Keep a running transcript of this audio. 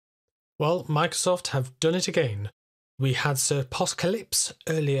Well, Microsoft have done it again. We had Certopocalypse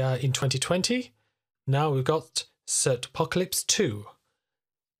earlier in 2020. Now we've got Certopocalypse 2.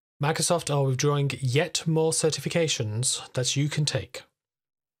 Microsoft are withdrawing yet more certifications that you can take.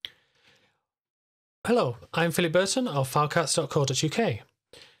 Hello, I'm Philip Burton of filecats.co.uk.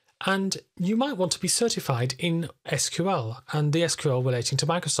 And you might want to be certified in SQL and the SQL relating to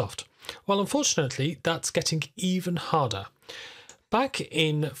Microsoft. Well, unfortunately, that's getting even harder. Back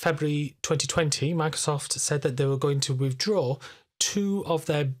in February 2020, Microsoft said that they were going to withdraw two of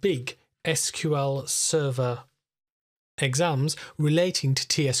their big SQL Server exams relating to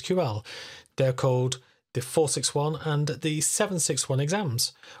TSQL. They're called the 461 and the 761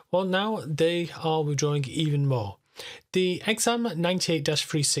 exams. Well, now they are withdrawing even more. The exam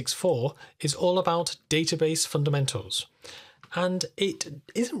 98-364 is all about database fundamentals, and it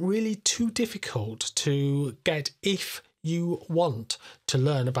isn't really too difficult to get if you want to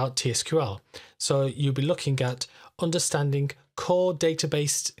learn about TSQL. So you'll be looking at understanding core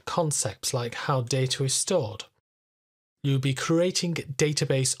database concepts like how data is stored. You'll be creating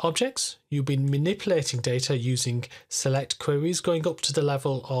database objects. You'll be manipulating data using select queries going up to the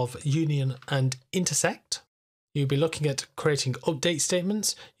level of union and intersect. You'll be looking at creating update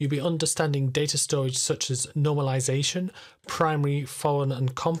statements. You'll be understanding data storage such as normalization, primary, foreign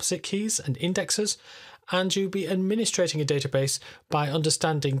and composite keys and indexes. And you'll be administrating a database by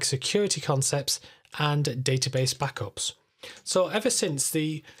understanding security concepts and database backups. So ever since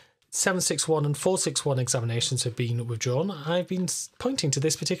the 761 and 461 examinations have been withdrawn, I've been pointing to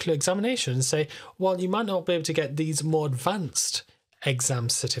this particular examination and say, well, you might not be able to get these more advanced exam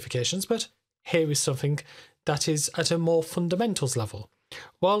certifications, but here is something that is at a more fundamentals level.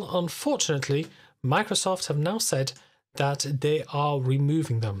 Well, unfortunately, Microsoft have now said that they are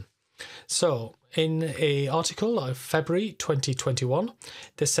removing them. So in an article of February 2021,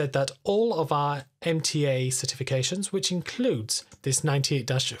 they said that all of our MTA certifications, which includes this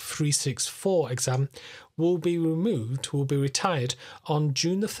 98-364 exam, will be removed, will be retired on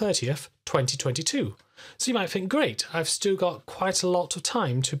June the 30th, 2022. So you might think, great, I've still got quite a lot of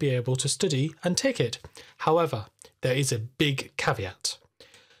time to be able to study and take it. However, there is a big caveat.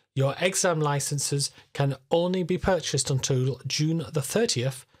 Your exam licenses can only be purchased until June the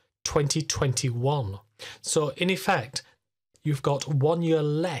 30th, 2021. So in effect, you've got 1 year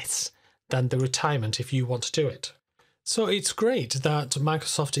less than the retirement if you want to do it. So it's great that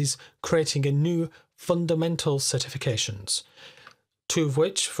Microsoft is creating a new fundamental certifications, two of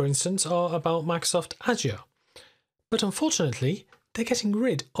which, for instance, are about Microsoft Azure. But unfortunately, they're getting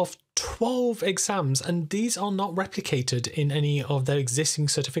rid of 12 exams, and these are not replicated in any of their existing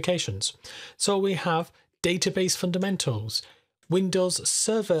certifications. So we have database fundamentals, Windows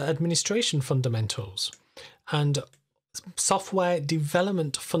Server Administration Fundamentals, and Software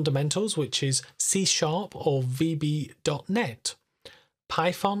Development Fundamentals, which is C# or VB.NET,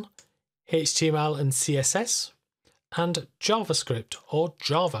 Python, HTML and CSS, and JavaScript or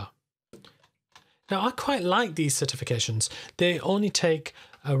Java. Now, I quite like these certifications. They only take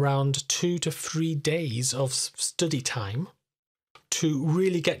around 2 to 3 days of study time to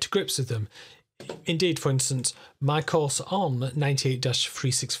really get to grips with them. Indeed, for instance, my course on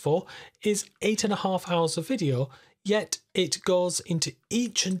 98-364 is 8.5 hours of video, yet it goes into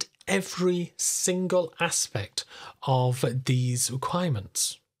each and every single aspect of these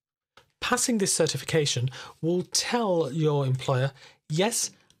requirements. Passing this certification will tell your employer, yes,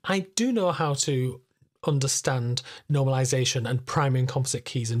 I do know how to understand normalization and primary and composite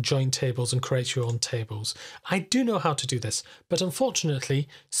keys and join tables and create your own tables. I do know how to do this, but unfortunately,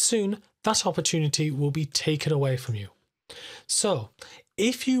 soon that opportunity will be taken away from you. So,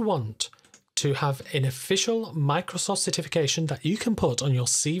 if you want to have an official Microsoft certification that you can put on your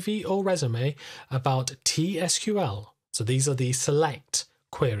CV or resume about TSQL, so these are the select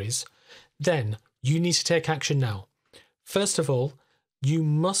queries, then you need to take action now. First of all, you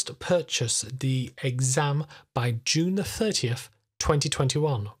must purchase the exam by June the 30th,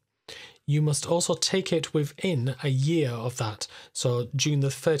 2021. You must also take it within a year of that, so June the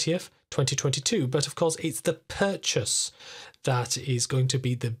 30th, 2022. But of course, it's the purchase that is going to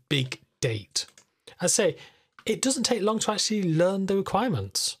be the big date. I say, it doesn't take long to actually learn the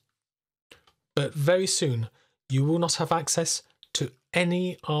requirements. But very soon, you will not have access to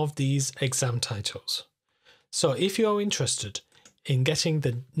any of these exam titles. So if you are interested in getting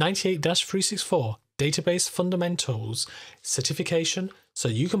the 98-364 Database Fundamentals certification so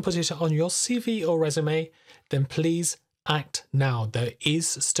you can put it on your CV or resume, then please act now. There is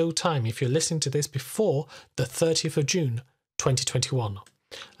still time if you're listening to this before the 30th of June 2021.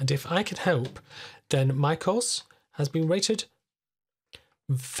 And if I can help, then my course has been rated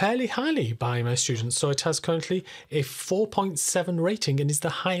fairly highly by my students. So it has currently a 4.7 rating and is the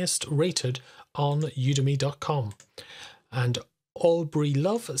highest rated on udemy.com. And Aubrey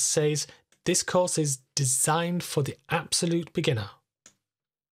Love says, this course is designed for the absolute beginner.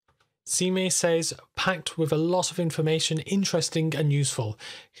 Sime says, packed with a lot of information, interesting and useful.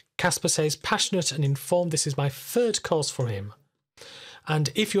 Casper says, passionate and informed. This is my third course from him. And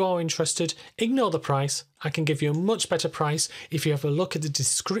if you are interested, ignore the price. I can give you a much better price if you have a look at the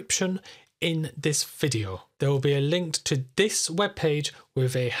description in this video. There will be a link to this webpage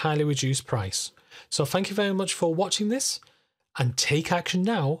with a highly reduced price. So thank you very much for watching this, and take action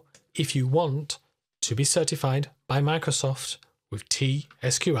now if you want to be certified by Microsoft with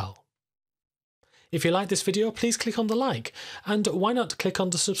TSQL. If you like this video, please click on the like, and why not click on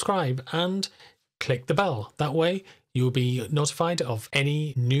the subscribe and click the bell. That way you will be notified of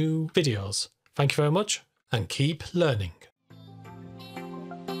any new videos. Thank you very much and keep learning.